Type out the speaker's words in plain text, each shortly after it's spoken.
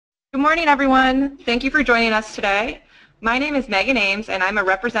Good morning, everyone. Thank you for joining us today. My name is Megan Ames, and I'm a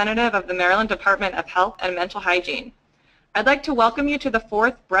representative of the Maryland Department of Health and Mental Hygiene. I'd like to welcome you to the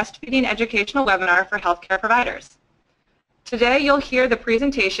fourth Breastfeeding Educational Webinar for Healthcare Providers. Today, you'll hear the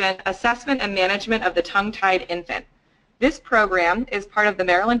presentation, Assessment and Management of the Tongue-Tied Infant. This program is part of the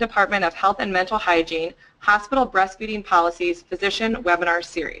Maryland Department of Health and Mental Hygiene Hospital Breastfeeding Policies Physician Webinar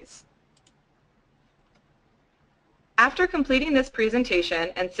Series. After completing this presentation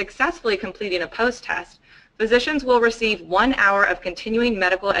and successfully completing a post-test, physicians will receive 1 hour of continuing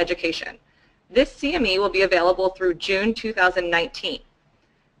medical education. This CME will be available through June 2019.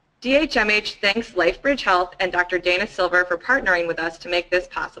 DHMH thanks LifeBridge Health and Dr. Dana Silver for partnering with us to make this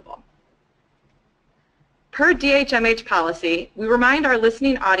possible. Per DHMH policy, we remind our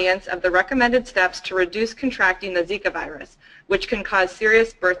listening audience of the recommended steps to reduce contracting the Zika virus, which can cause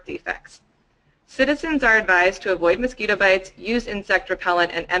serious birth defects. Citizens are advised to avoid mosquito bites, use insect repellent,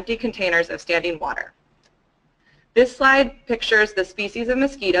 and empty containers of standing water. This slide pictures the species of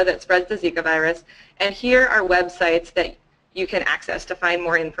mosquito that spreads the Zika virus, and here are websites that you can access to find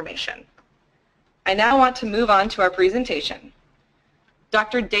more information. I now want to move on to our presentation.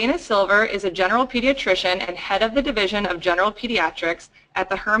 Dr. Dana Silver is a general pediatrician and head of the Division of General Pediatrics at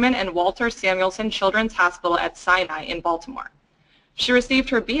the Herman and Walter Samuelson Children's Hospital at Sinai in Baltimore. She received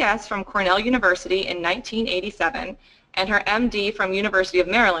her BS from Cornell University in 1987 and her MD from University of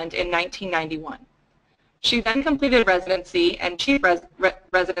Maryland in 1991. She then completed residency and chief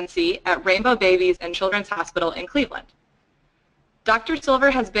residency at Rainbow Babies and Children's Hospital in Cleveland. Dr.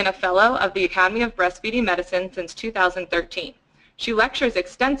 Silver has been a fellow of the Academy of Breastfeeding Medicine since 2013. She lectures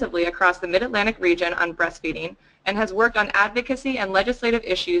extensively across the Mid-Atlantic region on breastfeeding and has worked on advocacy and legislative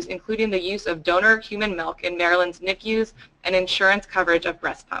issues, including the use of donor human milk in Maryland's NICUs and insurance coverage of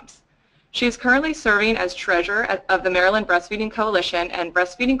breast pumps. She is currently serving as treasurer of the Maryland Breastfeeding Coalition and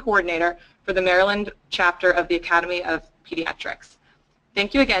breastfeeding coordinator for the Maryland chapter of the Academy of Pediatrics.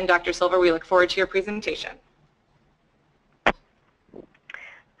 Thank you again, Dr. Silver. We look forward to your presentation.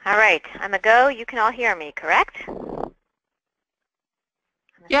 All right, I'm a go. You can all hear me, correct?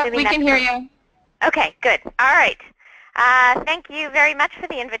 Yeah, we can hear you. Okay, good. All right. Thank you very much for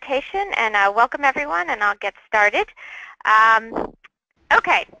the invitation, and welcome everyone, and I'll get started.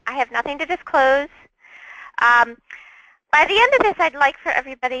 Okay, I have nothing to disclose. By the end of this, I'd like for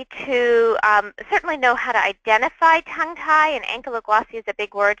everybody to certainly know how to identify tongue tie, and ankylosing is a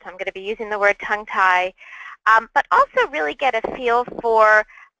big word, so I'm going to be using the word tongue tie, but also really get a feel for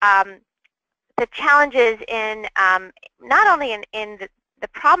the challenges in not only in the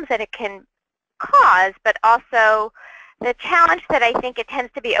problems that it can cause, but also the challenge that I think it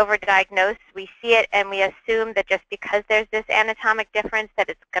tends to be overdiagnosed. We see it and we assume that just because there's this anatomic difference that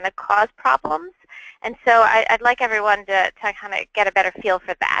it's going to cause problems. And so I'd like everyone to kind of get a better feel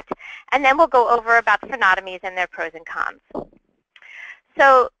for that. And then we'll go over about frenotomies and their pros and cons.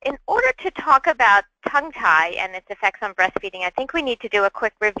 So in order to talk about tongue tie and its effects on breastfeeding, I think we need to do a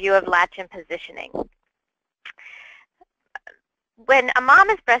quick review of latch and positioning. When a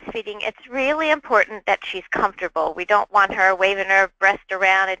mom is breastfeeding, it's really important that she's comfortable. We don't want her waving her breast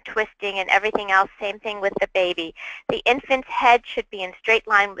around and twisting and everything else. Same thing with the baby. The infant's head should be in straight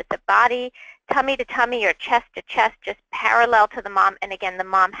line with the body, tummy to tummy or chest to chest, just parallel to the mom. And again, the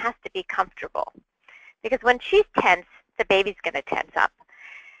mom has to be comfortable, because when she's tense, the baby's going to tense up.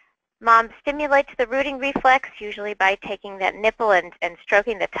 Mom stimulates the rooting reflex, usually by taking that nipple and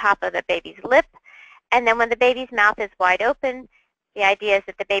stroking the top of the baby's lip. And then when the baby's mouth is wide open, the idea is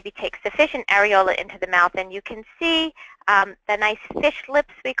that the baby takes sufficient areola into the mouth, and you can see the nice fish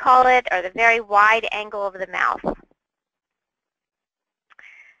lips, we call it, or the very wide angle of the mouth.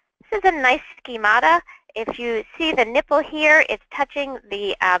 This is a nice schemata. If you see the nipple here, it's touching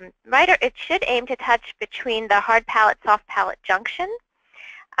the it should aim to touch between the hard palate, soft palate junction,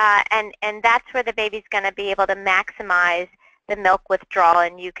 and that's where the baby's going to be able to maximize the milk withdrawal.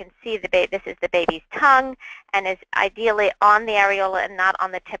 And you can see this is the baby's tongue, and is ideally on the areola and not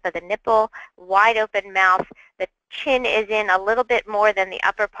on the tip of the nipple. Wide open mouth. The chin is in a little bit more than the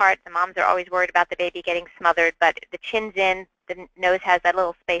upper part. The moms are always worried about the baby getting smothered, but the chin's in. The nose has that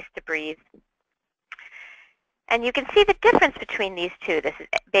little space to breathe. And you can see the difference between these two.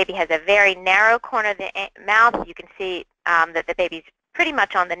 Baby has a very narrow corner of the mouth. You can see that the baby's pretty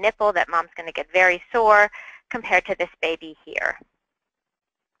much on the nipple. That mom's going to get very sore compared to this baby here.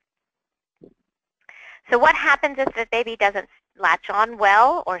 So what happens if the baby doesn't latch on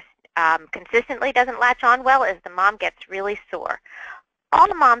well, or consistently doesn't latch on well, is the mom gets really sore. All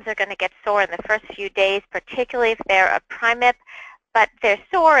the moms are going to get sore in the first few days, particularly if they're a primip. but they're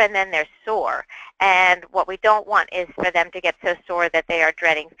sore and then they're sore. And what we don't want is for them to get so sore that they are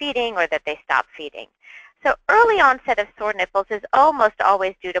dreading feeding or that they stop feeding. So early onset of sore nipples is almost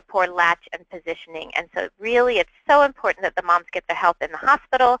always due to poor latch and positioning. And so really it's so important that the moms get their help in the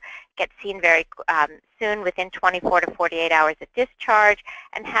hospital, get seen very soon within 24 to 48 hours of discharge,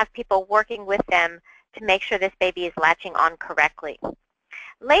 and have people working with them to make sure this baby is latching on correctly.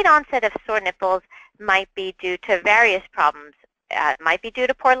 Late onset of sore nipples might be due to various problems. It might be due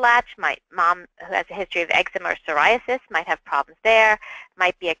to poor latch. Mom who has a history of eczema or psoriasis might have problems there.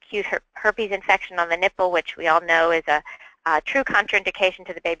 Might be acute herpes infection on the nipple, which we all know is a true contraindication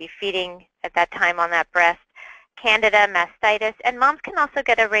to the baby feeding at that time on that breast. Candida, mastitis, and moms can also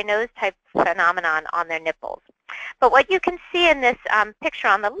get a Raynaud's type phenomenon on their nipples. But what you can see in this picture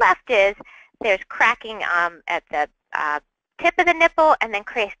on the left is there's cracking at the tip of the nipple and then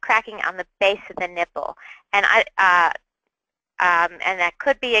cracking on the base of the nipple. And that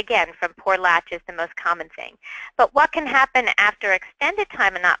could be, again, from poor latch is the most common thing. But what can happen after extended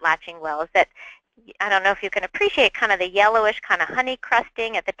time of not latching well is that, I don't know if you can appreciate kind of the yellowish kind of honey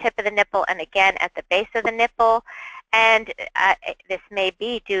crusting at the tip of the nipple and again at the base of the nipple. And this may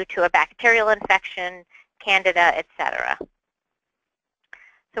be due to a bacterial infection, candida, etc.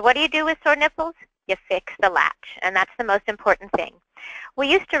 So what do you do with sore nipples? You fix the latch, and that's the most important thing.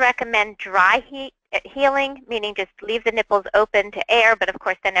 We used to recommend dry healing, meaning just leave the nipples open to air, but of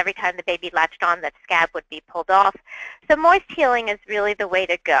course then every time the baby latched on, that scab would be pulled off. So moist healing is really the way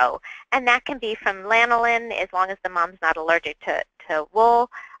to go, and that can be from lanolin as long as the mom's not allergic to wool.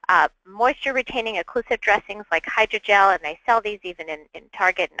 Moisture retaining occlusive dressings like hydrogel, and they sell these even in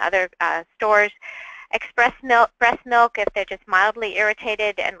Target and other stores. Express breast milk if they're just mildly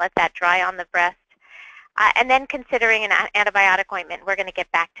irritated, and let that dry on the breast. And then considering an antibiotic ointment. We're going to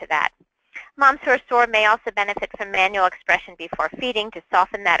get back to that. Moms who are sore may also benefit from manual expression before feeding to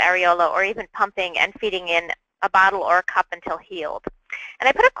soften that areola, or even pumping and feeding in a bottle or a cup until healed. And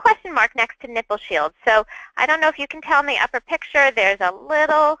I put a question mark next to nipple shield. So I don't know if you can tell in the upper picture, there's a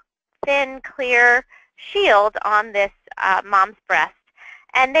little thin, clear shield on this mom's breast.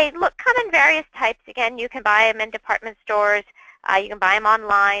 And they come in various types. Again, you can buy them in department stores. You can buy them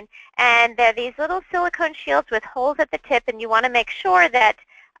online. And they're these little silicone shields with holes at the tip, and you want to make sure that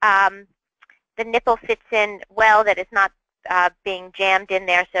the nipple fits in well, that it's not being jammed in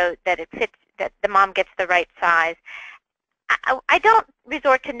there, so that it fits, that the mom gets the right size. I don't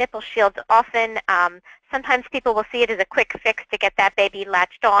resort to nipple shields often. Sometimes people will see it as a quick fix to get that baby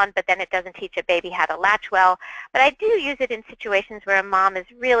latched on, but then it doesn't teach a baby how to latch well. But I do use it in situations where a mom is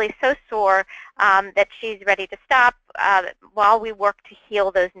really so sore that she's ready to stop while we work to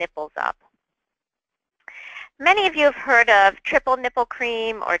heal those nipples up. Many of you have heard of triple nipple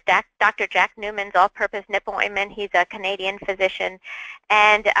cream or Dr. Jack Newman's all-purpose nipple ointment. He's a Canadian physician.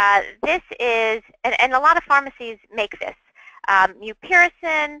 And this is, and a lot of pharmacies make this.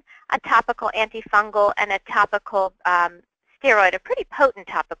 Mupirocin, a topical antifungal, and a topical steroid, a pretty potent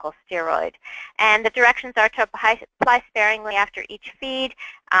topical steroid. And the directions are to apply sparingly after each feed.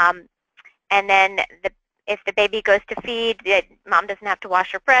 And then if the baby goes to feed, mom doesn't have to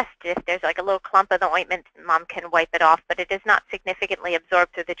wash her breast. If there's like a little clump of the ointment, mom can wipe it off, but it is not significantly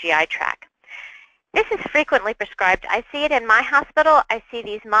absorbed through the GI tract. This is frequently prescribed. I see it in my hospital. I see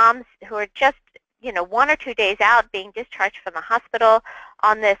these moms who are just 1 or 2 days out being discharged from the hospital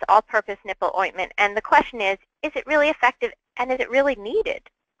on this all-purpose nipple ointment. And the question is it really effective, and is it really needed?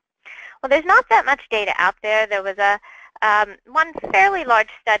 Well, there's not that much data out there. There was one fairly large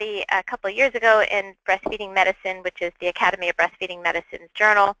study a couple of years ago in Breastfeeding Medicine, which is the Academy of Breastfeeding Medicine's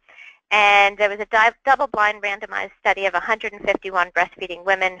journal. And there was a double-blind randomized study of 151 breastfeeding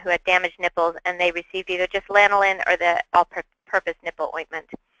women who had damaged nipples, and they received either just lanolin or the all-purpose nipple ointment.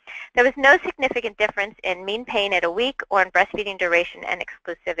 There was no significant difference in mean pain at a week or in breastfeeding duration and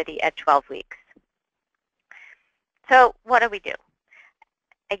exclusivity at 12 weeks. So what do we do?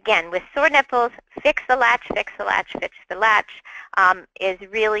 Again, with sore nipples, fix the latch, fix the latch, fix the latch is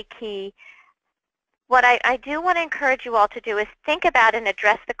really key. What I do want to encourage you all to do is think about and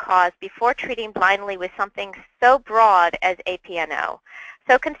address the cause before treating blindly with something so broad as APNO.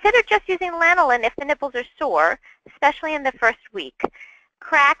 So consider just using lanolin if the nipples are sore, especially in the first week.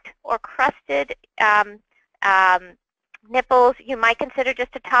 Cracked or crusted nipples, you might consider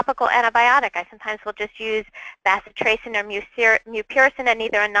just a topical antibiotic. I sometimes will just use bacitracin or mupirocin and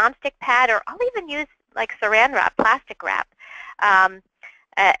either a nonstick pad, or I'll even use like saran wrap, plastic wrap,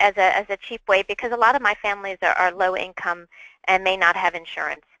 as a cheap way, because a lot of my families are low income and may not have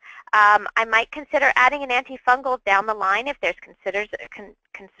insurance. I might consider adding an antifungal down the line if there's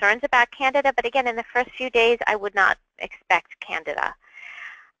concerns about Candida, but again, in the first few days, I would not expect Candida.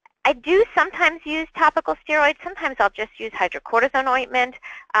 I do sometimes use topical steroids. Sometimes I'll just use hydrocortisone ointment,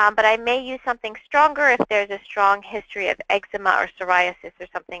 but I may use something stronger if there's a strong history of eczema or psoriasis or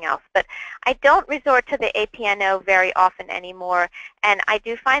something else. But I don't resort to the APNO very often anymore, and I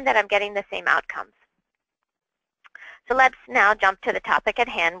do find that I'm getting the same outcomes. So let's now jump to the topic at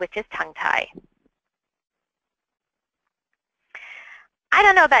hand, which is tongue tie. I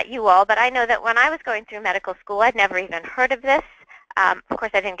don't know about you all, but I know that when I was going through medical school, I'd never even heard of this. Of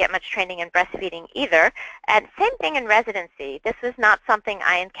course, I didn't get much training in breastfeeding either. And same thing in residency. This was not something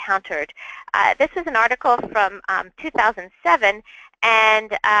I encountered. This was an article from 2007,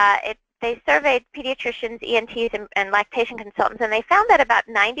 and they surveyed pediatricians, ENTs, and lactation consultants, and they found that about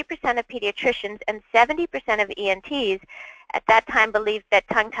 90% of pediatricians and 70% of ENTs at that time believed that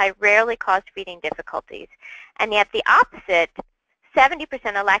tongue tie rarely caused feeding difficulties. And yet the opposite,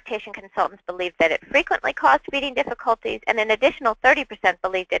 70% of lactation consultants believed that it frequently caused feeding difficulties, and an additional 30%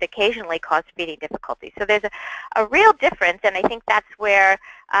 believed it occasionally caused feeding difficulties. So there's a real difference, and I think that's where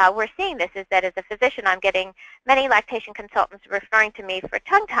we're seeing this, is that as a physician, I'm getting many lactation consultants referring to me for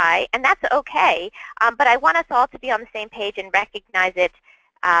tongue tie, and that's okay, but I want us all to be on the same page and recognize it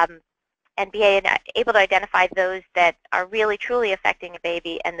and be able to identify those that are really truly affecting a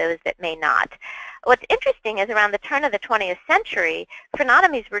baby and those that may not. What's interesting is around the turn of the 20th century,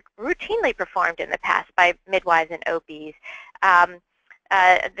 frenotomies were routinely performed in the past by midwives and OBs. I've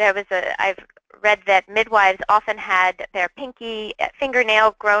read that midwives often had their pinky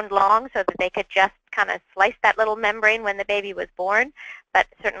fingernail grown long so that they could just kind of slice that little membrane when the baby was born, but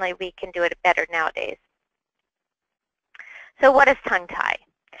certainly we can do it better nowadays. So what is tongue tie?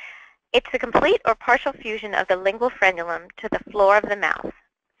 It's the complete or partial fusion of the lingual frenulum to the floor of the mouth.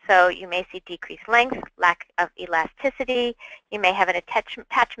 So you may see decreased length, lack of elasticity. You may have an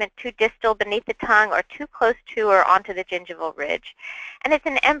attachment too distal beneath the tongue or too close to or onto the gingival ridge. And it's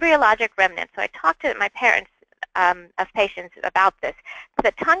an embryologic remnant. So I talked to my parents of patients about this.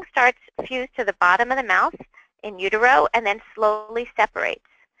 The tongue starts fused to the bottom of the mouth in utero and then slowly separates.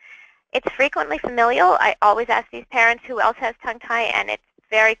 It's frequently familial. I always ask these parents who else has tongue tie, and it's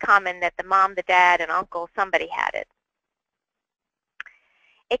very common that the mom, the dad, and uncle, somebody had it.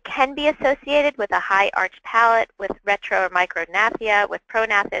 It can be associated with a high arched palate, with retro or micrognathia, with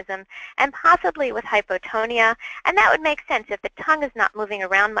prognathism, and possibly with hypotonia. And that would make sense if the tongue is not moving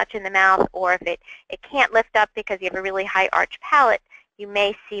around much in the mouth, or if it can't lift up because you have a really high arched palate, you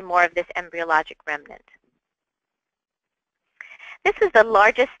may see more of this embryologic remnant. This is the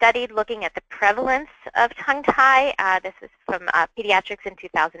largest study looking at the prevalence of tongue tie. This is from Pediatrics in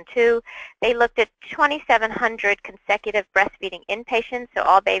 2002. They looked at 2,700 consecutive breastfeeding inpatients, so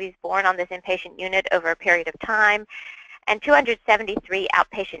all babies born on this inpatient unit over a period of time, and 273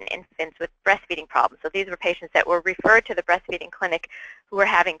 outpatient infants with breastfeeding problems. So these were patients that were referred to the breastfeeding clinic who were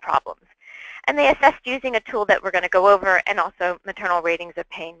having problems. And they assessed using a tool that we're going to go over, and also maternal ratings of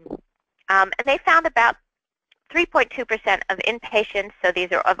pain. And they found about 3.2% of inpatients, so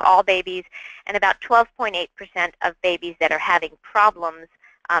these are of all babies, and about 12.8% of babies that are having problems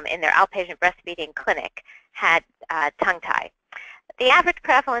in their outpatient breastfeeding clinic had tongue tie. The average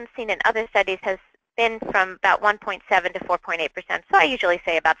prevalence seen in other studies has been from about 1.7 to 4.8%, so I usually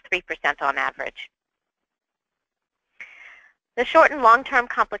say about 3% on average. The short and long-term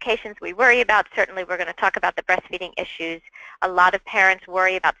complications we worry about, certainly we're going to talk about the breastfeeding issues. A lot of parents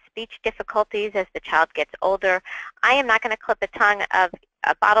worry about speech difficulties as the child gets older. I am not going to clip the tongue of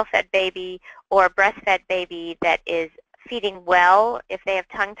a bottle-fed baby or a breastfed baby that is feeding well if they have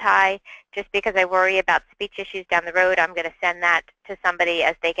tongue tie. Just because I worry about speech issues down the road, I'm going to send that to somebody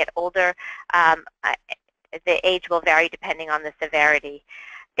as they get older. The age will vary depending on the severity.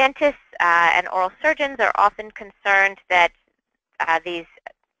 Dentists and oral surgeons are often concerned that these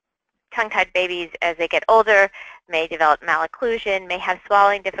tongue-tied babies, as they get older, may develop malocclusion, may have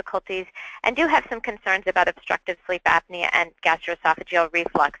swallowing difficulties, and do have some concerns about obstructive sleep apnea and gastroesophageal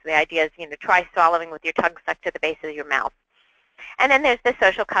reflux. The idea is, try swallowing with your tongue stuck to the base of your mouth. And then there's the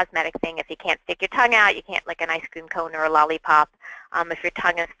social cosmetic thing. If you can't stick your tongue out, you can't lick an ice cream cone or a lollipop. If your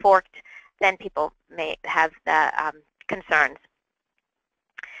tongue is forked, then people may have the concerns.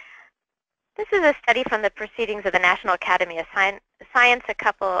 This is a study from the Proceedings of the National Academy of Science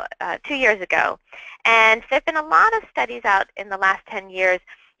 2 years ago. And there have been a lot of studies out in the last 10 years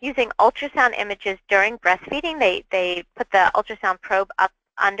using ultrasound images during breastfeeding. They put the ultrasound probe up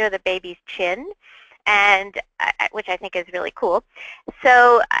under the baby's chin, and which I think is really cool.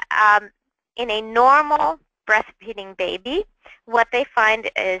 So in a normal breastfeeding baby, what they find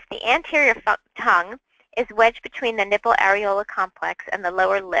is the anterior tongue is wedged between the nipple areolar complex and the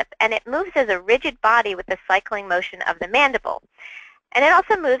lower lip, and it moves as a rigid body with the cycling motion of the mandible. And it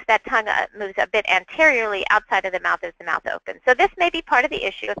also moves, that tongue moves a bit anteriorly outside of the mouth as the mouth opens. So this may be part of the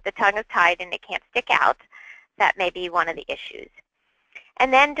issue. If the tongue is tied and it can't stick out, that may be one of the issues.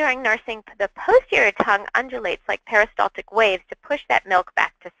 And then during nursing, the posterior tongue undulates like peristaltic waves to push that milk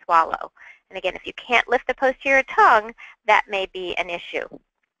back to swallow. And again, if you can't lift the posterior tongue, that may be an issue.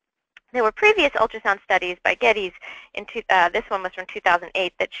 There were previous ultrasound studies by Geddes, this one was from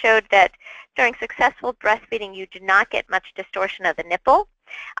 2008, that showed that during successful breastfeeding you do not get much distortion of the nipple.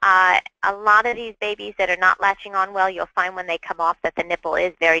 A lot of these babies that are not latching on well, you'll find when they come off that the nipple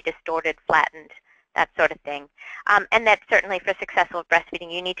is very distorted, flattened, that sort of thing. And that certainly for successful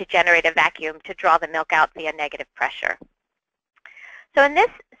breastfeeding you need to generate a vacuum to draw the milk out via negative pressure. So in this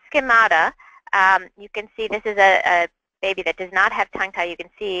schemata, you can see this is a baby that does not have tongue tie. You can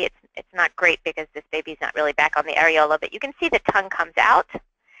see it's not great because this baby's not really back on the areola, but you can see the tongue comes out,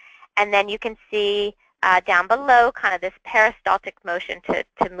 and then you can see down below kind of this peristaltic motion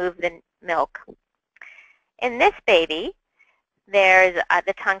to move the milk. In this baby, there's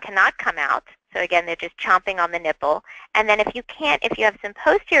the tongue cannot come out. So again, they're just chomping on the nipple. And then if you have some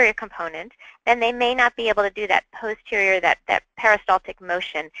posterior component, then they may not be able to do that posterior, that peristaltic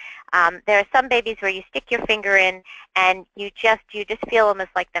motion. There are some babies where you stick your finger in and you just feel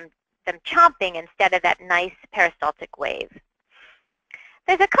almost like them chomping instead of that nice peristaltic wave.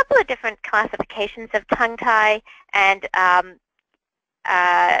 There's a couple of different classifications of tongue tie, and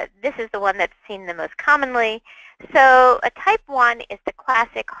this is the one that's seen the most commonly. So a type 1 is the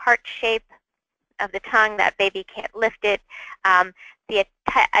classic heart shape of the tongue. That baby can't lift it. The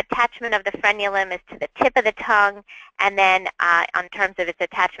attachment of the frenulum is to the tip of the tongue, and then on terms of its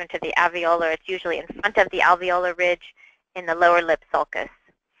attachment to the alveolar, it's usually in front of the alveolar ridge in the lower lip sulcus.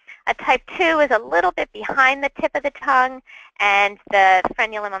 A type 2 is a little bit behind the tip of the tongue, and the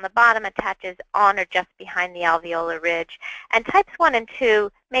frenulum on the bottom attaches on or just behind the alveolar ridge. And types 1 and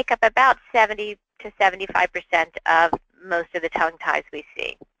 2 make up about 70 to 75% of most of the tongue ties we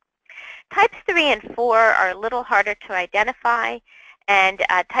see. Types 3 and 4 are a little harder to identify, and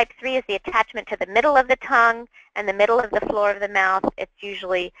type 3 is the attachment to the middle of the tongue and the middle of the floor of the mouth. It's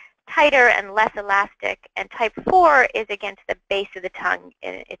usually tighter and less elastic, and type 4 is again to the base of the tongue.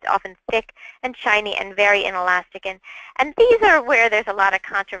 It's often thick and shiny and very inelastic, and these are where there's a lot of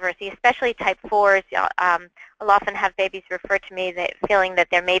controversy, especially type 4s. I'll often have babies refer to me feeling that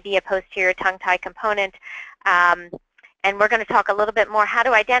there may be a posterior tongue tie component, and we're going to talk a little bit more how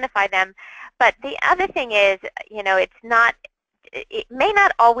to identify them. But the other thing is, it may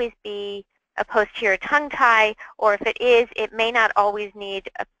not always be a posterior tongue tie, or if it is, it may not always need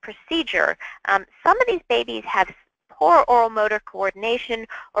a procedure. Some of these babies have poor oral motor coordination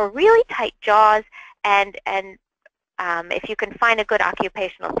or really tight jaws, and if you can find a good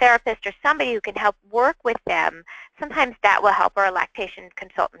occupational therapist or somebody who can help work with them, sometimes that will help, or a lactation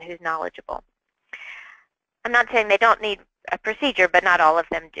consultant who's knowledgeable. I'm not saying they don't need a procedure, but not all of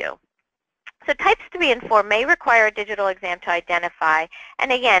them do. So types 3 and 4 may require a digital exam to identify.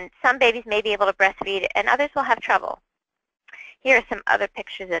 And again, some babies may be able to breastfeed and others will have trouble. Here are some other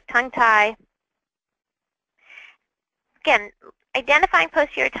pictures of tongue tie. Again, identifying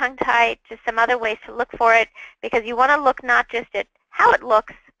posterior tongue tie, just some other ways to look for it, because you want to look not just at how it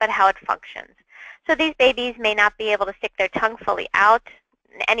looks, but how it functions. So these babies may not be able to stick their tongue fully out,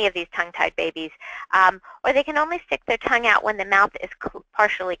 any of these tongue-tied babies, or they can only stick their tongue out when the mouth is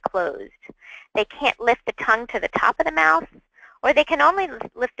partially closed. They can't lift the tongue to the top of the mouth, or they can only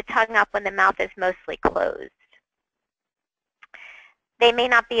lift the tongue up when the mouth is mostly closed. They may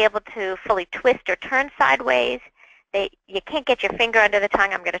not be able to fully twist or turn sideways. You can't get your finger under the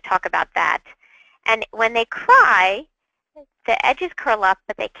tongue. I'm going to talk about that. And when they cry, the edges curl up,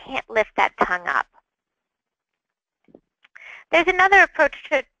 but they can't lift that tongue up. There's another approach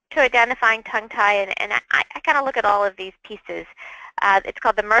to identifying tongue tie, and I kind of look at all of these pieces. It's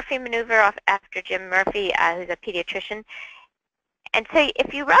called the Murphy maneuver, after Jim Murphy, who's a pediatrician. And so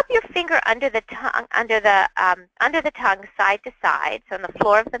if you rub your finger under the tongue side to side, so on the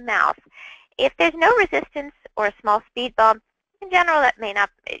floor of the mouth, if there's no resistance or a small speed bump, in general that may not,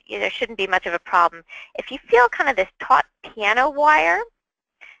 there shouldn't be much of a problem. If you feel kind of this taut piano wire,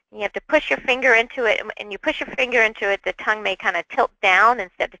 you have to push your finger into it, and you push your finger into it, the tongue may kind of tilt down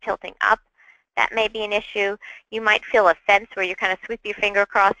instead of tilting up. That may be an issue. You might feel a fence where you kind of sweep your finger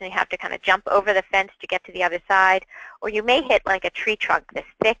across and you have to kind of jump over the fence to get to the other side. Or you may hit like a tree trunk, this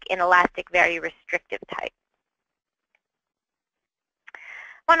thick, inelastic, very restrictive type.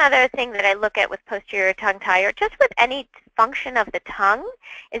 One other thing that I look at with posterior tongue tie, or just with any function of the tongue,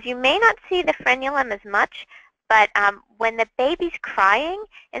 is you may not see the frenulum as much, but when the baby's crying,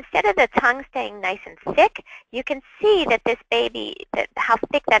 instead of the tongue staying nice and thick, you can see that this baby, how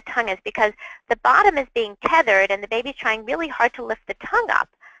thick that tongue is, because the bottom is being tethered and the baby's trying really hard to lift the tongue up.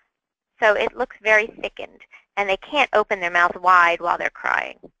 So it looks very thickened, and they can't open their mouth wide while they're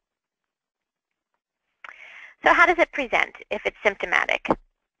crying. So how does it present if it's symptomatic?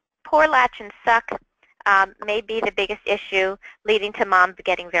 Poor latch and suck may be the biggest issue, leading to moms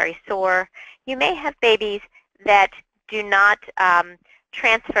getting very sore. You may have babies that do not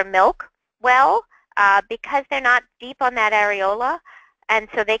transfer milk well because they're not deep on that areola, and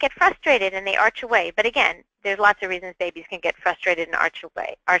so they get frustrated and they arch away. But again, there's lots of reasons babies can get frustrated and arch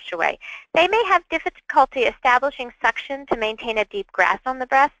away. They may have difficulty establishing suction to maintain a deep grasp on the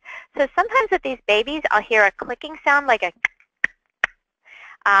breast. So sometimes with these babies, I'll hear a clicking sound like a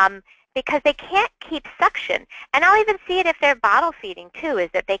because they can't keep suction. And I'll even see it if they're bottle feeding too, is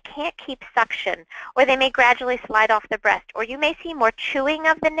that they can't keep suction, or they may gradually slide off the breast, or you may see more chewing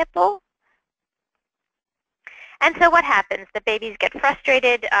of the nipple. And so what happens? The babies get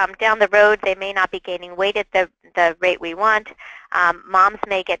frustrated. Down the road, they may not be gaining weight at the rate we want. Moms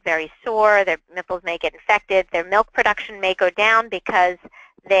may get very sore. Their nipples may get infected. Their milk production may go down because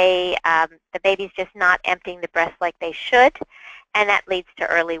the baby's just not emptying the breast like they should, and that leads to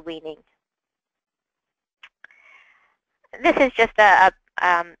early weaning. This is just a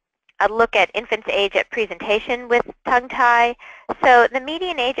look at infant's age at presentation with tongue tie. So the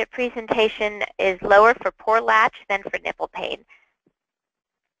median age at presentation is lower for poor latch than for nipple pain.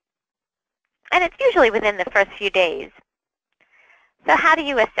 And it's usually within the first few days. So how do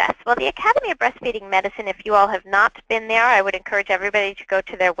you assess? Well, the Academy of Breastfeeding Medicine, if you all have not been there, I would encourage everybody to go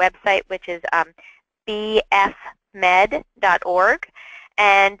to their website, which is bfmed.org.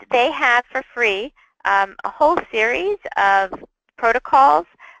 And they have for free a whole series of protocols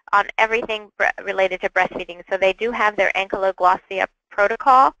on everything related to breastfeeding. So they do have their ankylosing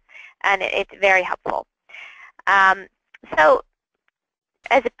protocol, and it's very helpful. So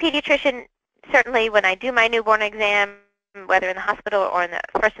as a pediatrician, certainly when I do my newborn exam, whether in the hospital or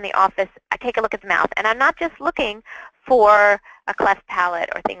first in the office, I take a look at the mouth. And I'm not just looking for a cleft palate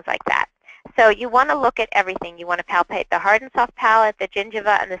or things like that. So you want to look at everything. You want to palpate the hard and soft palate, the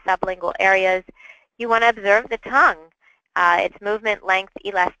gingiva, and the sublingual areas. You want to observe the tongue, its movement, length,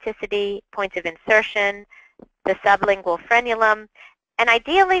 elasticity, points of insertion, the sublingual frenulum, and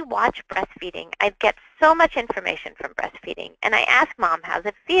ideally watch breastfeeding. I get so much information from breastfeeding. And I ask mom, how's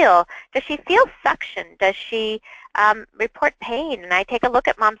it feel? Does she feel suction? Does she report pain? And I take a look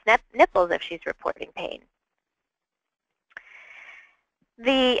at mom's nipples if she's reporting pain.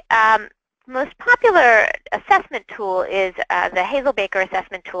 The most popular assessment tool is the Hazel-Baker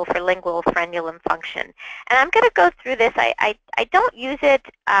assessment tool for lingual frenulum function. And I'm going to go through this. I don't use it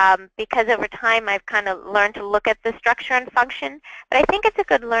because over time I've kind of learned to look at the structure and function, but I think it's a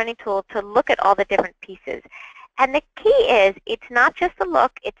good learning tool to look at all the different pieces. And the key is it's not just the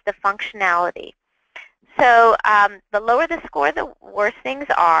look, it's the functionality. So the lower the score, the worse things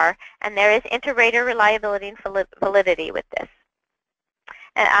are, and there is inter-rater reliability and validity with this.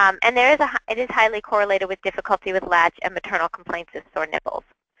 And it is highly correlated with difficulty with latch and maternal complaints of sore nipples.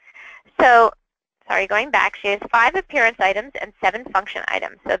 So, sorry, going back, she has 5 appearance items and 7 function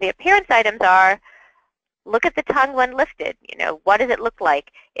items. So the appearance items are, look at the tongue when lifted. You know, what does it look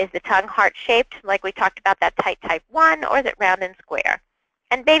like? Is the tongue heart-shaped, like we talked about that tight type 1, or is it round and square?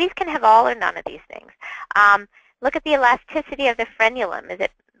 And babies can have all or none of these things. Look at the elasticity of the frenulum. Is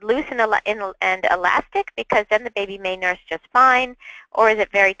it loose and elastic, because then the baby may nurse just fine, or is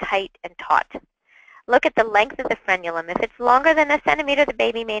it very tight and taut? Look at the length of the frenulum. If it's longer than 1 centimeter, the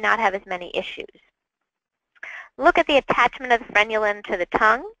baby may not have as many issues. Look at the attachment of the frenulum to the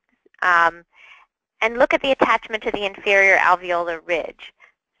tongue, and look at the attachment to the inferior alveolar ridge.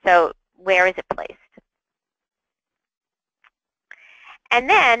 So where is it placed? And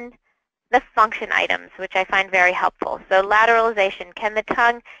then the function items, which I find very helpful. So lateralization, can the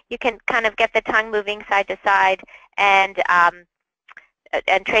tongue, you can kind of get the tongue moving side to side and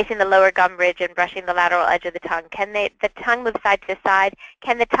tracing the lower gum ridge and brushing the lateral edge of the tongue. Can the tongue move side to side?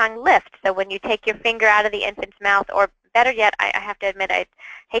 Can the tongue lift? So when you take your finger out of the infant's mouth, or better yet, I have to admit, I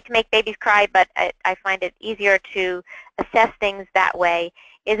hate to make babies cry, but I find it easier to assess things that way,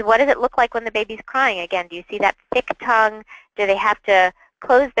 is what does it look like when the baby's crying? Again, do you see that thick tongue? Do they have to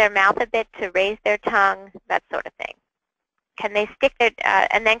close their mouth a bit to raise their tongue? That sort of thing. Can they stick their,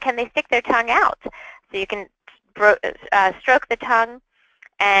 and then can they stick their tongue out? So you can stroke the tongue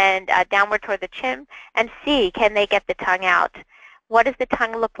and downward toward the chin and see, can they get the tongue out? What does the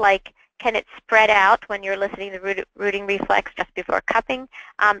tongue look like? Can it spread out when you're eliciting the rooting reflex just before cupping?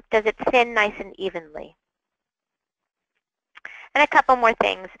 Does it thin nice and evenly? And a couple more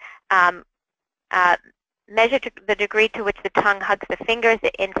things. Measure the degree to which the tongue hugs the fingers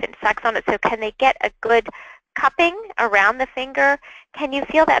the infant sucks on it. So can they get a good cupping around the finger? Can you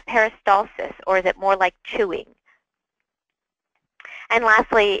feel that peristalsis, or is it more like chewing? And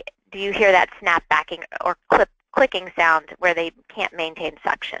lastly, do you hear that snap backing or clicking sound where they can't maintain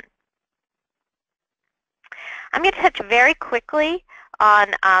suction? I'm going to touch very quickly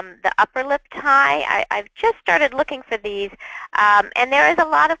on the upper lip tie. I've just started looking for these, and there is a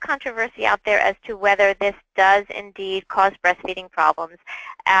lot of controversy out there as to whether this does indeed cause breastfeeding problems.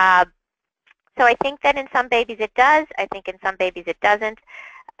 So I think that in some babies it does. I think in some babies it doesn't.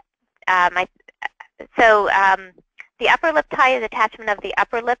 The upper lip tie is attachment of the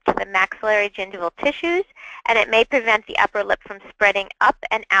upper lip to the maxillary gingival tissues, and it may prevent the upper lip from spreading up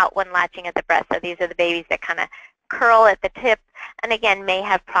and out when latching at the breast. So these are the babies that kind of curl at the tip and, again, may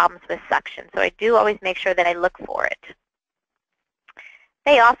have problems with suction. So I do always make sure that I look for it.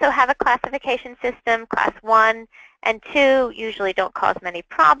 They also have a classification system. Class 1 and 2 usually don't cause many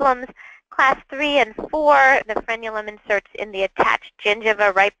problems. Class 3 and 4, the frenulum inserts in the attached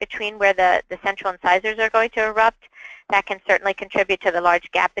gingiva right between where the central incisors are going to erupt. That can certainly contribute to the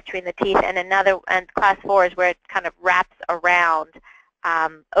large gap between the teeth. And class 4 is where it kind of wraps around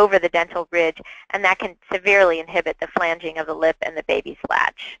over the dental ridge, and that can severely inhibit the flanging of the lip and the baby's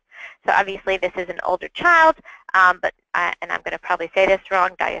latch. So obviously this is an older child, and I'm going to probably say this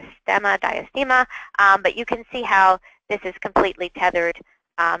wrong, diastema, but you can see how this is completely tethered.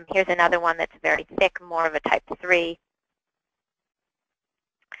 Here's another one that's very thick, more of a type 3.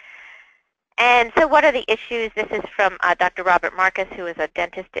 And so what are the issues? This is from Dr. Robert Marcus, who is a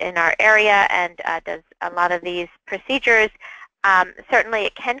dentist in our area and does a lot of these procedures. Certainly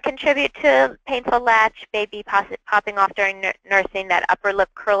it can contribute to painful latch, baby popping off during nursing, that upper lip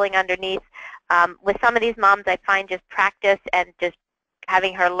curling underneath. With some of these moms, I find just practice and just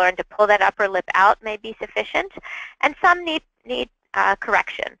having her learn to pull that upper lip out may be sufficient. And some need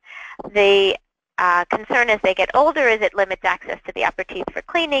correction. The concern as they get older is it limits access to the upper teeth for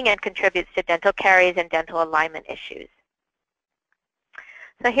cleaning and contributes to dental caries and dental alignment issues.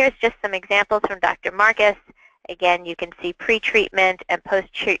 So here's just some examples from Dr. Marcus. Again, you can see pre-treatment and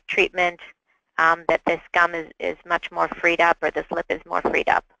post-treatment that this gum is much more freed up, or this lip is more freed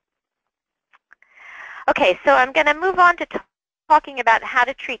up. Okay, so I'm going to move on to talking about how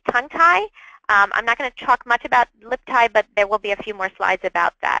to treat tongue tie. I'm not going to talk much about lip tie, but there will be a few more slides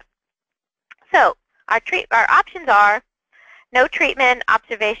about that. So our options are no treatment,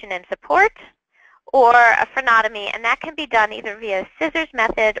 observation, and support, or a frenotomy, and that can be done either via scissors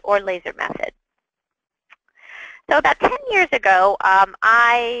method or laser method. So about 10 years ago,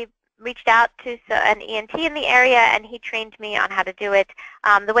 I reached out to an ENT in the area, and he trained me on how to do it.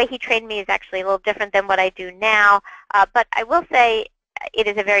 The way he trained me is actually a little different than what I do now, but I will say it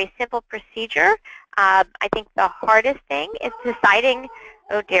is a very simple procedure. I think the hardest thing is deciding,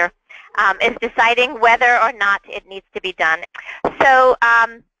 is deciding whether or not it needs to be done. So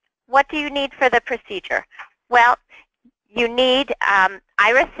what do you need for the procedure? Well, you need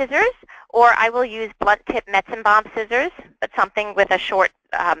iris scissors, or I will use blunt tip Metzenbaum scissors, but something with a short,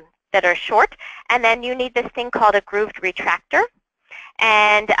 that are short. And then you need this thing called a grooved retractor.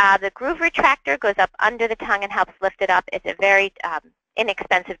 And the groove retractor goes up under the tongue and helps lift it up. It's a very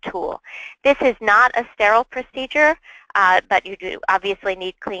inexpensive tool. This is not a sterile procedure, but you do obviously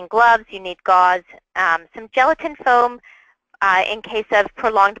need clean gloves, you need gauze, some gelatin foam in case of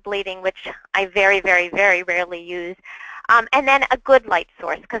prolonged bleeding, which I very, very, very rarely use, and then a good light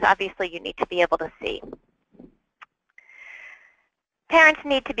source, because obviously you need to be able to see. Parents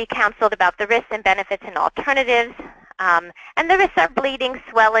need to be counseled about the risks and benefits and alternatives. And the risks are bleeding,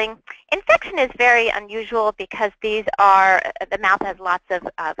 swelling. Infection is very unusual because these are, the mouth has lots of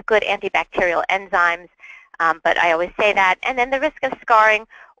good antibacterial enzymes, but I always say that. And then the risk of scarring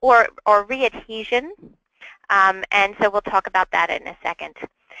or readhesion, and so we'll talk about that in a second.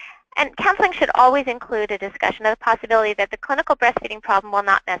 And counseling should always include a discussion of the possibility that the clinical breastfeeding problem will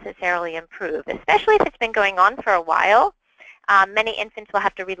not necessarily improve, especially if it's been going on for a while. Many infants will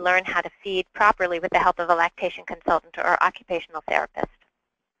have to relearn how to feed properly with the help of a lactation consultant or occupational therapist.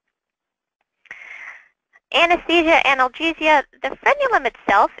 Anesthesia, analgesia, the frenulum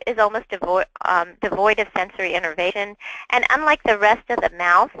itself is almost devoid of sensory innervation, and unlike the rest of the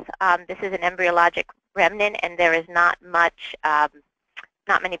mouth, this is an embryologic remnant, and there is not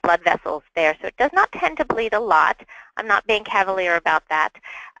many blood vessels there, so it does not tend to bleed a lot. I'm not being cavalier about that.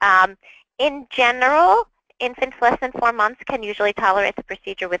 In general, infants less than 4 months can usually tolerate the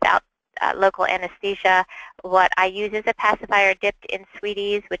procedure without local anesthesia. What I use is a pacifier dipped in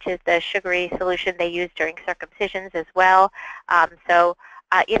Sweeties, which is the sugary solution they use during circumcisions as well. So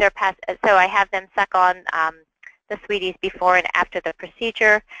I have them suck on the Sweeties before and after the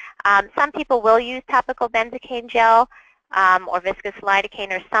procedure. Some people will use topical benzocaine gel or viscous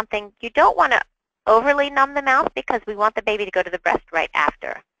lidocaine or something. You don't want to overly numb the mouth because we want the baby to go to the breast right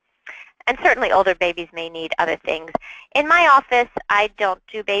after. And certainly older babies may need other things. In my office, I don't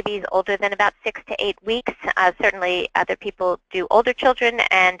do babies older than about 6 to 8 weeks. Certainly other people do older children,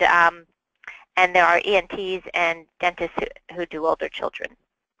 and there are ENTs and dentists who do older children.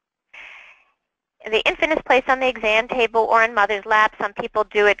 The infant is placed on the exam table or in mother's lap. Some people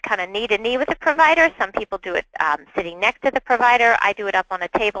do it kind of knee to knee with the provider. Some people do it sitting next to the provider. I do it up on a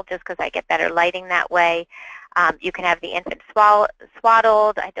table just because I get better lighting that way. You can have the infant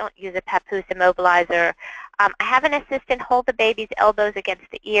swaddled. I don't use a papoose immobilizer. I have an assistant hold the baby's elbows against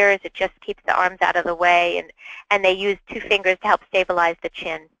the ears. It just keeps the arms out of the way, and they use 2 fingers to help stabilize the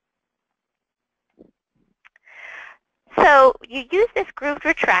chin. So you use this grooved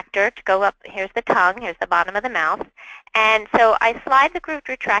retractor to go up. Here's the tongue. Here's the bottom of the mouth. And so I slide the grooved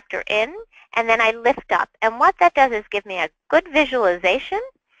retractor in, and then I lift up. And what that does is give me a good visualization,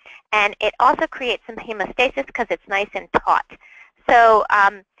 and it also creates some hemostasis because it's nice and taut. So,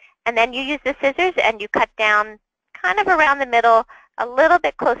 and then you use the scissors, and you cut down kind of around the middle, a little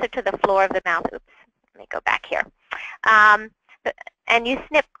bit closer to the floor of the mouth. Oops, let me go back here. And you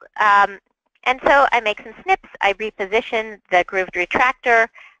snip. And so I make some snips. I reposition the grooved retractor,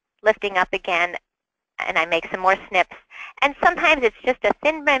 lifting up again, and I make some more snips. And sometimes it's just a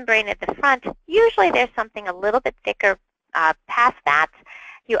thin membrane at the front. Usually there's something a little bit thicker past that.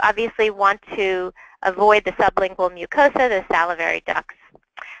 You obviously want to avoid the sublingual mucosa, the salivary ducts.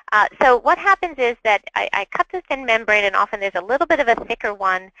 So what happens is that I cut the thin membrane, and often there's a little bit of a thicker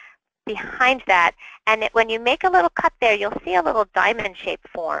one behind that. And when you make a little cut there, you'll see a little diamond shape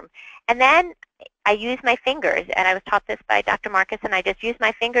form. And then I use my fingers, and I was taught this by Dr. Marcus, and I just use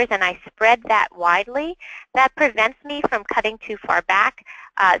my fingers and I spread that widely. That prevents me from cutting too far back.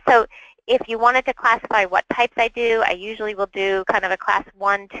 So if you wanted to classify what types I do, I usually will do kind of a class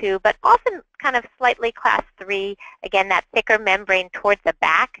 1, 2, but often kind of slightly class 3. Again, that thicker membrane towards the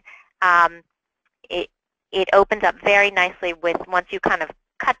back. It opens up very nicely once you kind of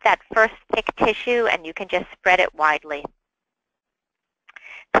cut that first thick tissue, and you can just spread it widely.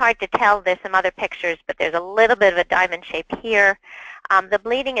 It's hard to tell. There's some other pictures, but there's a little bit of a diamond shape here. The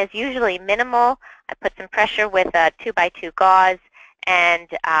bleeding is usually minimal. I put some pressure with a 2x2 gauze, and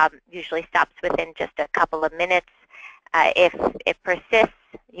usually stops within just a couple of minutes. If it persists,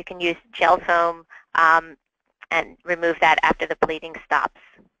 you can use gel foam and remove that after the bleeding stops.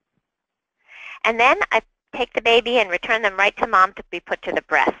 And then I take the baby and return them right to mom to be put to the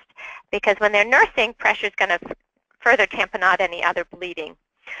breast, because when they're nursing, pressure is going to further tampen out any other bleeding.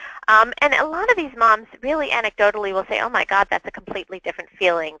 And a lot of these moms really anecdotally will say, oh my God, that's a completely different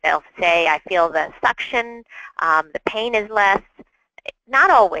feeling. They'll say, I feel the suction, the pain is less. Not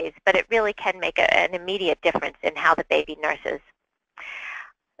always, but it really can make an immediate difference in how the baby nurses.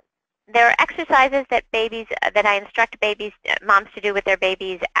 There are exercises that I instruct moms to do with their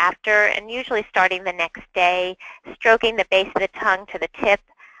babies after, and usually starting the next day, stroking the base of the tongue to the tip,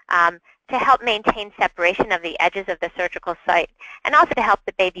 to help maintain separation of the edges of the surgical site, and also to help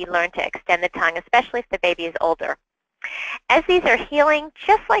the baby learn to extend the tongue, especially if the baby is older. As these are healing,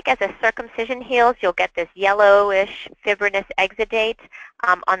 just like as a circumcision heals, you'll get this yellowish fibrinous exudate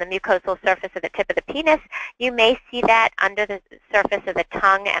on the mucosal surface of the tip of the penis. You may see that under the surface of the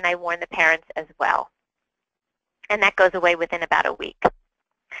tongue, and I warn the parents as well. And that goes away within about a week.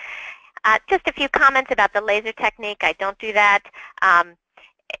 Just a few comments about the laser technique. I don't do that.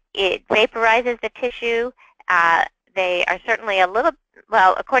 It vaporizes the tissue. They are certainly a little,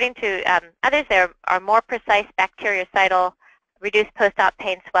 well, according to others, there are more precise bactericidal, reduced post-op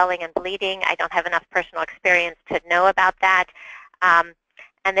pain, swelling, and bleeding. I don't have enough personal experience to know about that.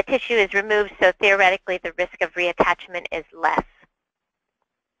 And the tissue is removed, so theoretically the risk of reattachment is less.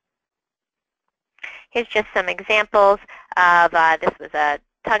 Here's just some examples of, this was a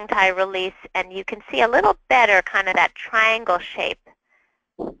tongue tie release, and you can see a little better kind of that triangle shape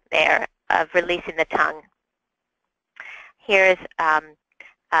there of releasing the tongue. Here's a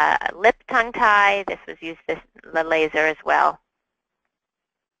lip tongue tie. This was used the laser as well.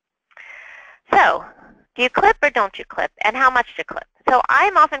 So, do you clip or don't you clip, and how much to clip? So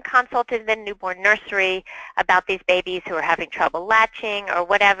I'm often consulted in the newborn nursery about these babies who are having trouble latching or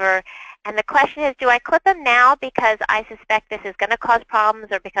whatever, and the question is, do I clip them now because I suspect this is going to cause problems,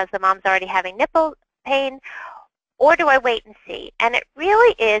 or because the mom's already having nipple pain, or do I wait and see? And it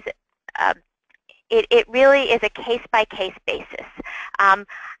really is it really is a case-by-case basis.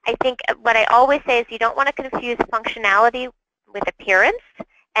 I think what I always say is you don't want to confuse functionality with appearance,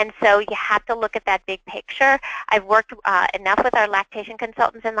 and so you have to look at that big picture. I've worked enough with our lactation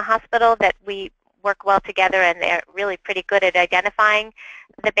consultants in the hospital that we work well together, and they're really pretty good at identifying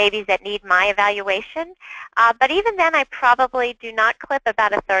the babies that need my evaluation. But even then, I probably do not clip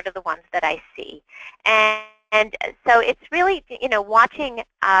about a third of the ones that I see. And so it's really, watching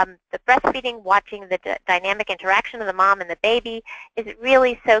the breastfeeding, watching the dynamic interaction of the mom and the baby is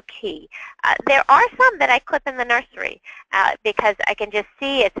really so key. There are some that I clip in the nursery because I can just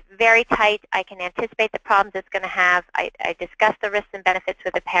see it's very tight. I can anticipate the problems it's going to have. I discuss the risks and benefits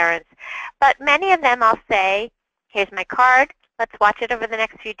with the parents. But many of them I'll say, here's my card. Let's watch it over the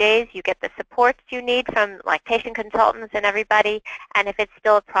next few days. You get the supports you need from lactation consultants and everybody. And if it's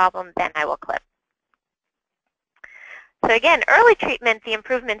still a problem, then I will clip. So again, early treatment, the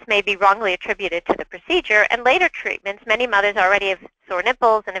improvements may be wrongly attributed to the procedure, and later treatments, many mothers already have sore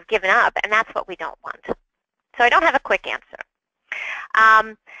nipples and have given up, and that's what we don't want. So I don't have a quick answer.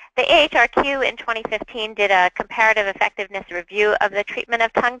 The AHRQ in 2015 did a comparative effectiveness review of the treatment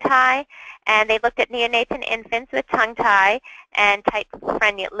of tongue tie, and they looked at neonates and infants with tongue tie and tight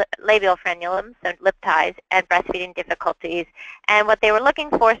labial frenulum, so lip ties, and breastfeeding difficulties. And what they were looking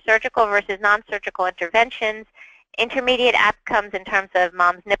for, surgical versus non-surgical interventions, intermediate outcomes in terms of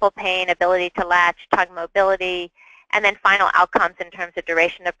mom's nipple pain, ability to latch, tongue mobility, and then final outcomes in terms of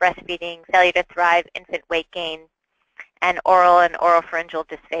duration of breastfeeding, failure to thrive, infant weight gain, and oropharyngeal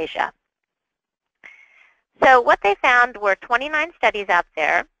dysphagia. So what they found were 29 studies out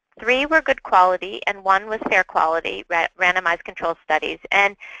there. 3 were good quality, and 1 was fair quality, randomized controlled studies.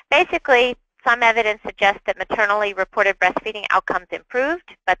 And basically, some evidence suggests that maternally reported breastfeeding outcomes improved,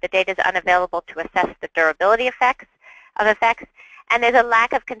 but the data is unavailable to assess the durability of effects. And there's a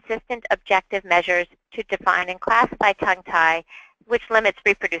lack of consistent objective measures to define and classify tongue tie, which limits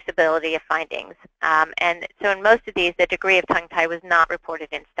reproducibility of findings. And so in most of these, the degree of tongue tie was not reported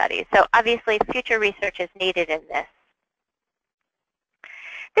in studies. So obviously, future research is needed in this.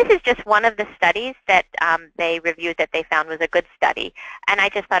 This is just one of the studies that they reviewed that they found was a good study, and I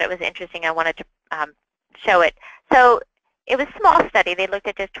just thought it was interesting. I wanted to show it. So it was a small study. They looked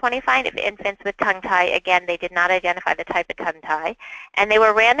at just 25 infants with tongue tie. Again, they did not identify the type of tongue tie, and they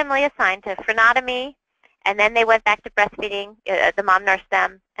were randomly assigned to frenotomy, and then they went back to breastfeeding. The mom nursed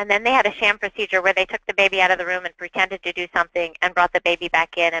them, and then they had a sham procedure where they took the baby out of the room and pretended to do something and brought the baby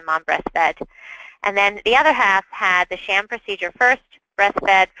back in, and mom breastfed. And then the other half had the sham procedure first,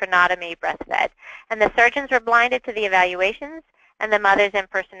 breastfed, frenotomy, breastfed. And the surgeons were blinded to the evaluations, and the mothers and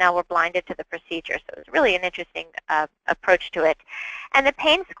personnel were blinded to the procedure. So it was really an interesting approach to it. And the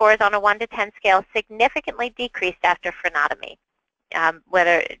pain scores on a 1 to 10 scale significantly decreased after frenotomy,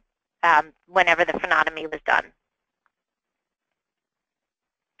 whenever the frenotomy was done.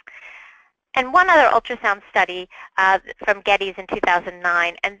 And one other ultrasound study from Getty's in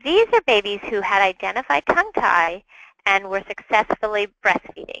 2009, and these are babies who had identified tongue tie and were successfully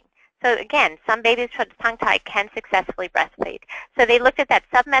breastfeeding. So again, some babies with tongue tie can successfully breastfeed. So they looked at that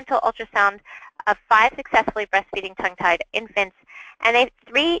submental ultrasound of 5 successfully breastfeeding tongue-tied infants, and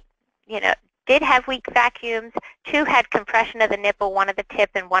 3, did have weak vacuums, 2 had compression of the nipple, 1 at the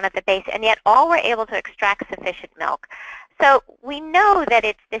tip and 1 at the base, and yet all were able to extract sufficient milk. So we know that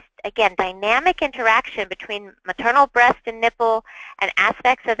it's this, again, dynamic interaction between maternal breast and nipple and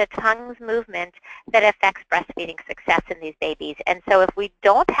aspects of the tongue's movement that affects breastfeeding success in these babies. And so if we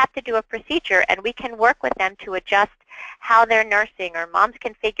don't have to do a procedure and we can work with them to adjust how they're nursing, or moms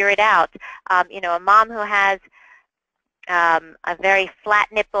can figure it out. A mom who has a very flat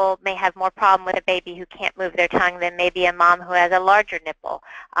nipple may have more problem with a baby who can't move their tongue than maybe a mom who has a larger nipple.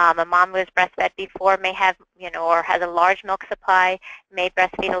 A mom who has breastfed before may have, or has a large milk supply, may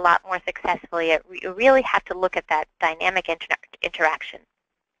breastfeed a lot more successfully. You really have to look at that dynamic interaction.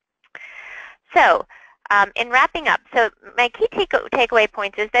 So in wrapping up, so my key takeaway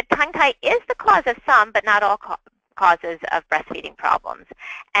points is that tongue tie is the cause of some, but not all causes of breastfeeding problems.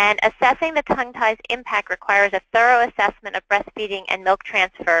 And assessing the tongue tie's impact requires a thorough assessment of breastfeeding and milk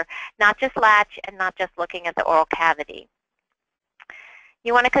transfer, not just latch and not just looking at the oral cavity.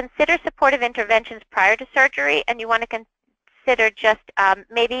 You want to consider supportive interventions prior to surgery, and you want to consider just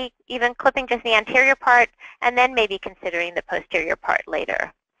maybe even clipping just the anterior part, and then maybe considering the posterior part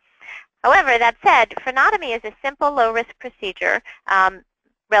later. However, that said, frenotomy is a simple, low-risk procedure,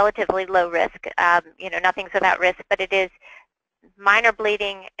 relatively low risk. Nothing's without risk, but it is minor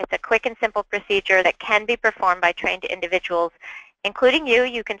bleeding. It's a quick and simple procedure that can be performed by trained individuals, including you.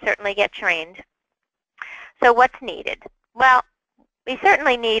 You can certainly get trained. So what's needed? Well, we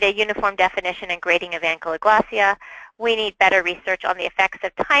certainly need a uniform definition and grading of ankylosing. We need better research on the effects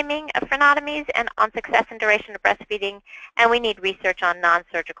of timing of frenotomies and on success and duration of breastfeeding, and we need research on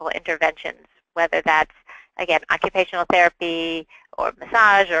non-surgical interventions, whether that's, again, occupational therapy or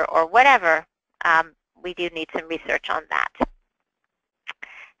massage or whatever. We do need some research on that.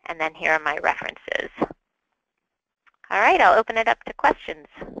 And then here are my references. All right, I'll open it up to questions.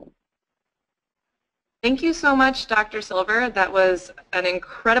 Thank you so much, Dr. Silver. That was an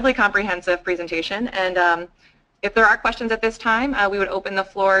incredibly comprehensive presentation. And if there are questions at this time, we would open the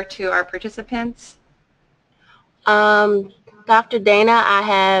floor to our participants. Dr. Dana, I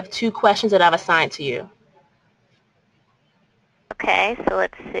have 2 questions that I've assigned to you. Okay, so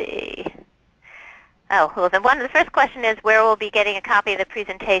let's see. Oh, well, the first question is where we'll be getting a copy of the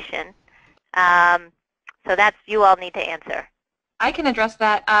presentation. So that's, you all need to answer. I can address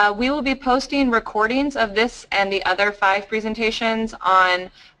that. We will be posting recordings of this and the other 5 presentations on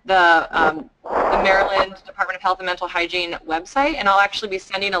the Maryland Department of Health and Mental Hygiene website, and I'll actually be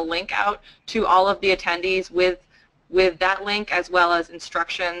sending a link out to all of the attendees with that link, as well as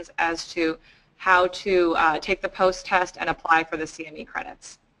instructions as to how to take the post test and apply for the CME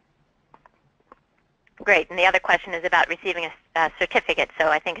credits. Great, and the other question is about receiving a certificate, so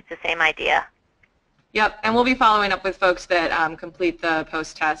I think it's the same idea. Yep, and we'll be following up with folks that complete the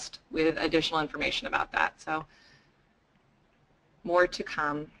post test with additional information about that. So more to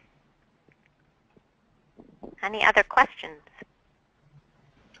come. Any other questions?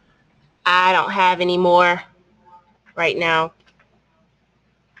 I don't have any more right now.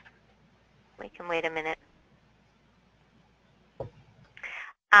 We can wait a minute.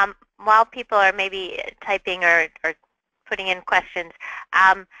 While people are maybe typing or putting in questions,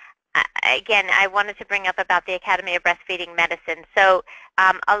 again, I wanted to bring up about the Academy of Breastfeeding Medicine. So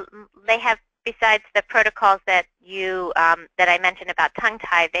they have, besides the protocols that that I mentioned about tongue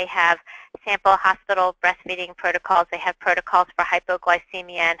tie, they have sample hospital breastfeeding protocols. They have protocols for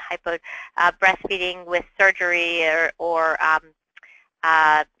hypoglycemia and breastfeeding with surgery or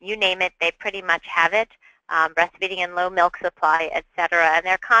you name it, they pretty much have it. Breastfeeding in low milk supply, etc. And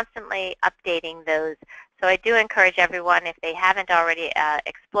they're constantly updating those. So I do encourage everyone, if they haven't already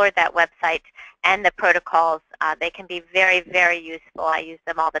explored that website and the protocols, they can be very, very useful. I use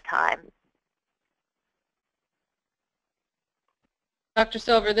them all the time. Dr.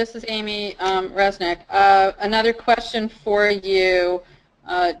 Silver, this is Amy Resnick. Another question for you.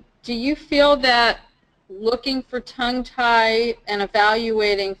 Do you feel that looking for tongue tie and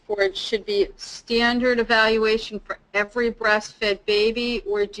evaluating for it should be standard evaluation for every breastfed baby,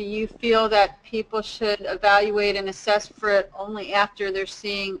 or do you feel that people should evaluate and assess for it only after they're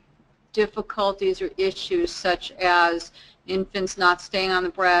seeing difficulties or issues such as infants not staying on the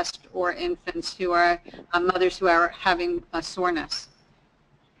breast or infants who are, mothers who are having a soreness?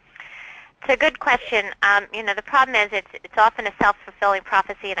 It's a good question. You know, the problem is it's often a self-fulfilling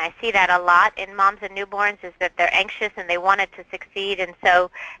prophecy, and I see that a lot in moms and newborns, is that they're anxious and they want it to succeed, and so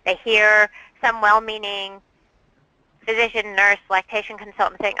they hear some well-meaning physician, nurse, lactation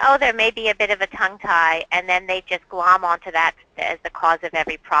consultant saying, oh, there may be a bit of a tongue tie, and then they just glom onto that as the cause of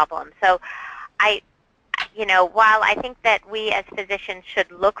every problem. So you know, while I think that we as physicians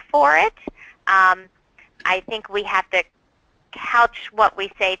should look for it, I think we have to couch what we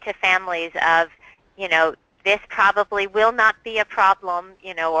say to families of, you know, this probably will not be a problem,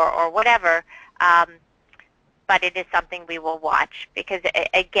 you know, or whatever, but it is something we will watch, because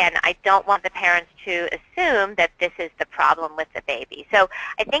again, I don't want the parents to assume that this is the problem with the baby. So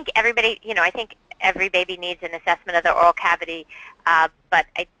I think everybody, you know, I think every baby needs an assessment of the oral cavity, but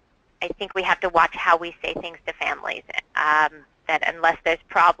I think we have to watch how we say things to families, that unless there's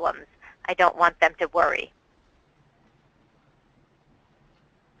problems, I don't want them to worry.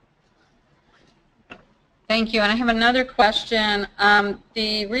 Thank you. And I have another question.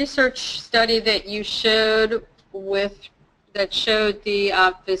 The research study that you showed that showed the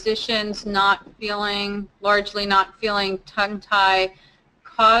physicians largely not feeling tongue tie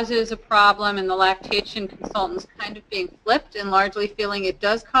causes a problem, and the lactation consultants kind of being flipped and largely feeling it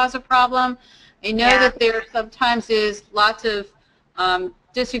does cause a problem. I know that there sometimes is lots of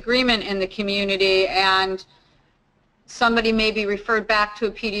disagreement in the community, and somebody may be referred back to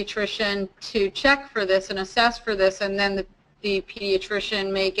a pediatrician to check for this and assess for this, and then the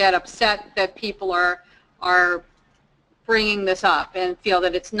pediatrician may get upset that people are bringing this up and feel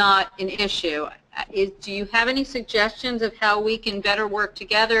that it's not an issue. Do you have any suggestions of how we can better work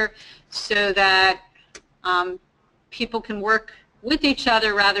together so that people can work with each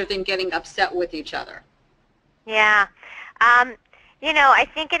other rather than getting upset with each other? Yeah. You know, I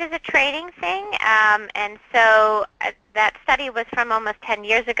think it is a training thing, and so that study was from almost 10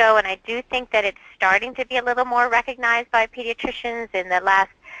 years ago, and I do think that it's starting to be a little more recognized by pediatricians. In the last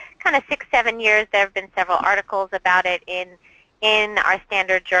kind of 6-7 years, there have been several articles about it in our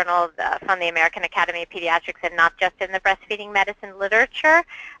standard journal from the American Academy of Pediatrics, and not just in the breastfeeding medicine literature.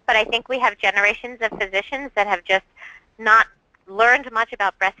 But I think we have generations of physicians that have just not learned much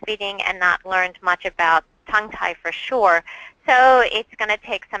about breastfeeding and not learned much about tongue tie for sure. So it's going to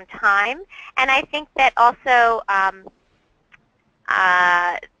take some time, and I think that also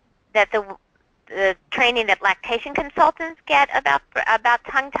that the training that lactation consultants get about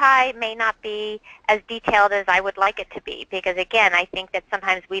tongue tie may not be as detailed as I would like it to be, because again, I think that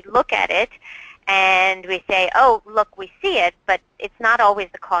sometimes we look at it and we say, oh, look, we see it, but it's not always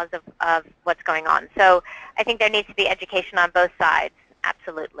the cause of what's going on. So I think there needs to be education on both sides,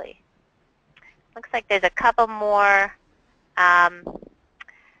 absolutely. Looks like there's a couple more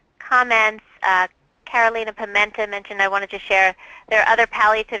comments. Carolina Pimenta mentioned, I wanted to share, there are other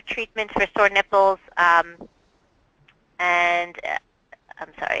palliative treatments for sore nipples, and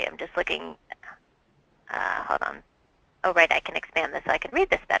I'm sorry, I'm just looking, hold on. Oh, right, I can expand this so I can read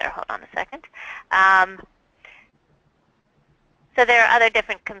this better. Hold on a second. So there are other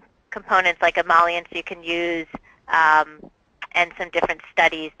different components like emollients you can use, and some different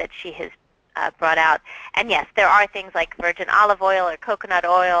studies that she has brought out. And yes, there are things like virgin olive oil or coconut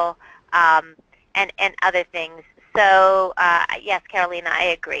oil, and other things. So yes, Carolina, I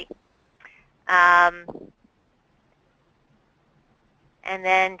agree. And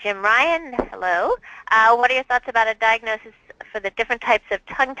then Jim Ryan, hello. What are your thoughts about a diagnosis for the different types of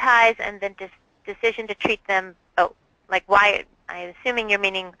tongue ties and then decision to treat them? Oh, like why? I'm assuming you're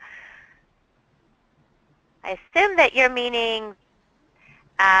meaning. I assume that you're meaning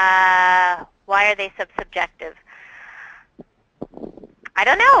why are they subjective? I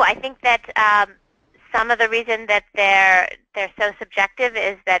don't know. I think that some of the reason that they're so subjective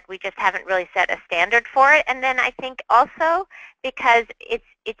is that we just haven't really set a standard for it, and then I think also because it's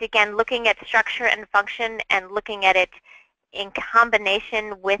again looking at structure and function and looking at it in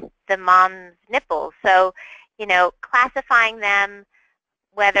combination with the mom's nipples. So, you know, classifying them,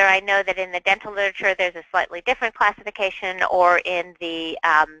 whether I know that in the dental literature there's a slightly different classification or in the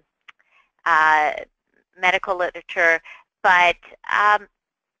medical literature, but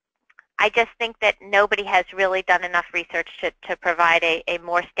I just think that nobody has really done enough research to provide a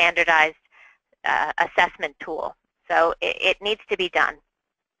more standardized assessment tool. So it needs to be done.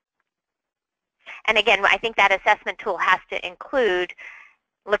 And again, I think that assessment tool has to include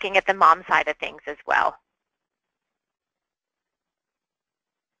looking at the mom side of things as well.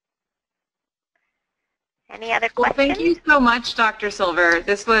 Any other questions? Well, thank you so much, Dr. Silver.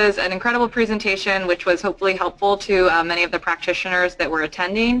 This was an incredible presentation, which was hopefully helpful to many of the practitioners that were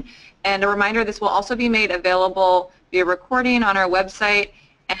attending. And a reminder, this will also be made available via recording on our website.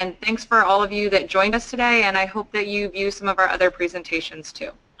 And thanks for all of you that joined us today, and I hope that you view some of our other presentations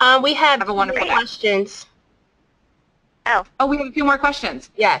too. We have a wonderful day. Questions. Oh, we have a few more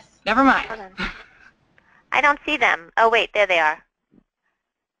questions. Yes. Never mind. Hold on. I don't see them. Oh, wait, there they are.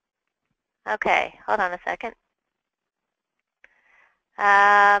 Okay, hold on a second.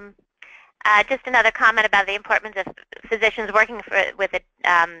 Just another comment about the importance of physicians working with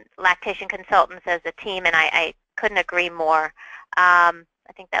lactation consultants as a team, and I couldn't agree more. I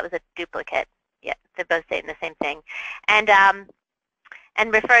think that was a duplicate. Yeah, they're both saying the same thing. And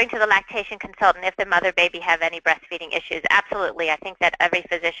referring to the lactation consultant if the mother-baby have any breastfeeding issues, absolutely. I think that every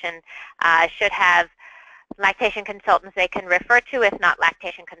physician should have lactation consultants they can refer to, if not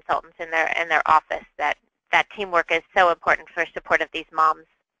lactation consultants in their office. That teamwork is so important for support of these moms.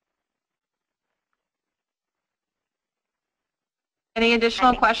 Any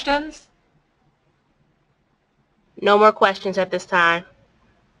additional questions? No more questions at this time.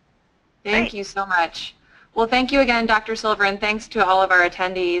 Thank you so much. Well, thank you again, Dr. Silver, and thanks to all of our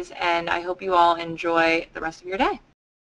attendees, and I hope you all enjoy the rest of your day.